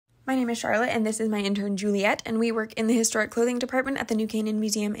My name is Charlotte, and this is my intern Juliet, and we work in the historic clothing department at the New Canaan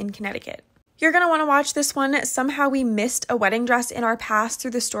Museum in Connecticut. You're going to want to watch this one. Somehow we missed a wedding dress in our pass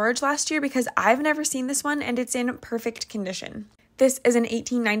through the storage last year because I've never seen this one, and it's in perfect condition. This is an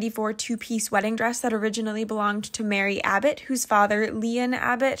 1894 two-piece wedding dress that originally belonged to Mary Abbott, whose father, Leon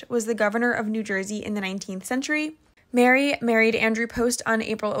Abbott, was the governor of New Jersey in the 19th century. Mary married Andrew Post on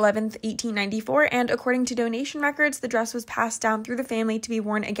April 11th, 1894, and according to donation records, the dress was passed down through the family to be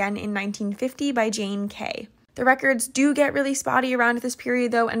worn again in 1950 by Jane Kay. The records do get really spotty around this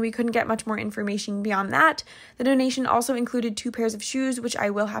period, though, and we couldn't get much more information beyond that. The donation also included 2 pairs of shoes, which I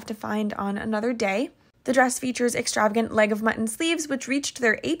will have to find on another day. The dress features extravagant leg of mutton sleeves, which reached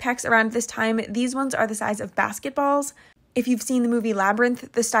their apex around this time. These ones are the size of basketballs. If you've seen the movie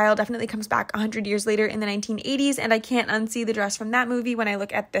Labyrinth, the style definitely comes back 100 years later in the 1980s, and I can't unsee the dress from that movie when I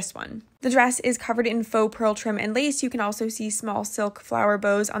look at this one. The dress is covered in faux pearl trim and lace. You can also see small silk flower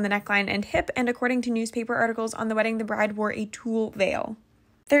bows on the neckline and hip, and according to newspaper articles on the wedding, the bride wore a tulle veil.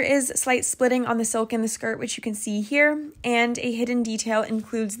 There is slight splitting on the silk in the skirt, which you can see here, and a hidden detail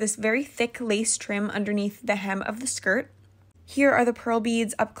includes this very thick lace trim underneath the hem of the skirt. Here are the pearl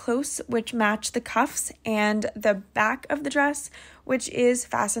beads up close, which match the cuffs and the back of the dress, which is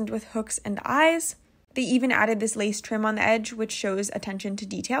fastened with hooks and eyes. They even added this lace trim on the edge, which shows attention to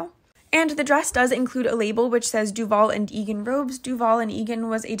detail. And the dress does include a label which says Duval Eagan Robes. Duval Eagan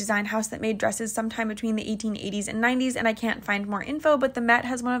was a design house that made dresses sometime between the 1880s and 90s, and I can't find more info, but the Met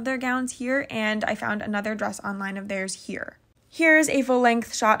has one of their gowns here, and I found another dress online of theirs here. Here's a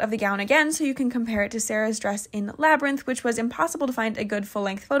full-length shot of the gown again, so you can compare it to Sarah's dress in Labyrinth, which was impossible to find a good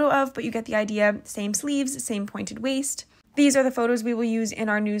full-length photo of, but you get the idea. Same sleeves, same pointed waist. These are the photos we will use in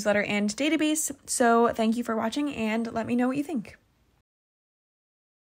our newsletter and database, so thank you for watching, and let me know what you think.